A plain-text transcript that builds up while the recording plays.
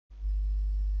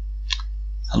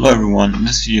Hello everyone, in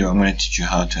this video I'm going to teach you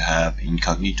how to have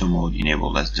incognito mode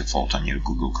enabled as default on your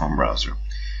Google Chrome browser.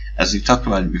 As we've talked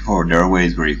about it before, there are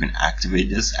ways where you can activate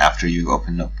this after you've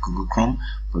opened up Google Chrome,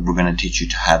 but we're going to teach you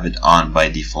to have it on by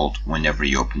default whenever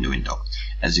you open the window.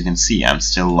 As you can see, I'm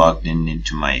still logged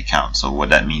into my account, so what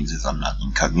that means is I'm not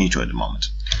incognito at the moment.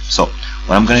 So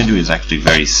what I'm going to do is actually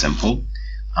very simple.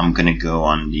 I'm going to go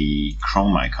on the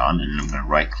Chrome icon and I'm going to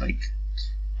right click.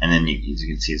 And then as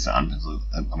you can see, I'm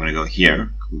going to go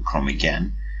here, Google Chrome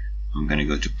again. I'm going to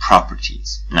go to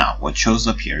Properties. Now, what shows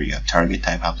up here, you have Target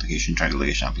Type Application, Target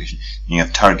Location Application, and you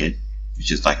have Target,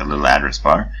 which is like a little address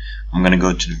bar. I'm going to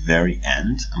go to the very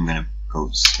end. I'm going to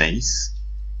go space,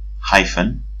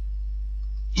 hyphen,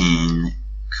 Incognito.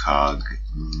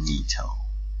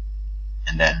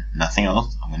 And then nothing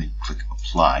else. I'm going to click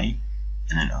Apply,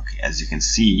 and then OK. As you can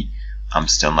see, I'm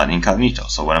still not incognito.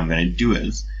 So what I'm going to do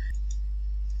is,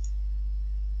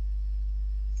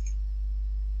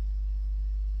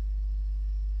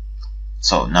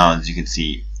 so now as you can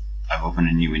see, I've opened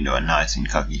a new window and now it's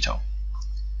incognito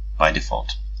by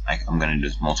default. I'm going to do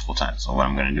this multiple times. So what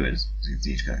I'm going to do is, as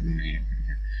you can see,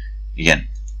 again,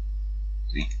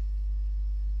 see,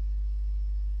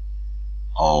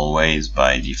 always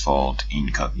by default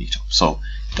incognito. So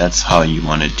that's how you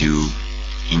want to do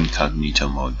incognito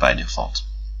mode by default.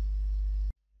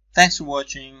 Thanks for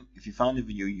watching. If you found the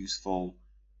video useful,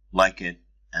 like it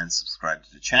and subscribe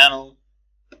to the channel.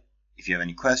 If you have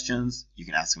any questions, you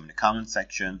can ask them in the comment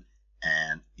section,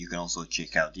 and you can also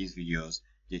check out these videos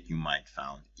that you might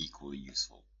find equally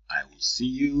useful. I will see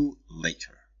you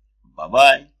later.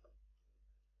 Bye-bye.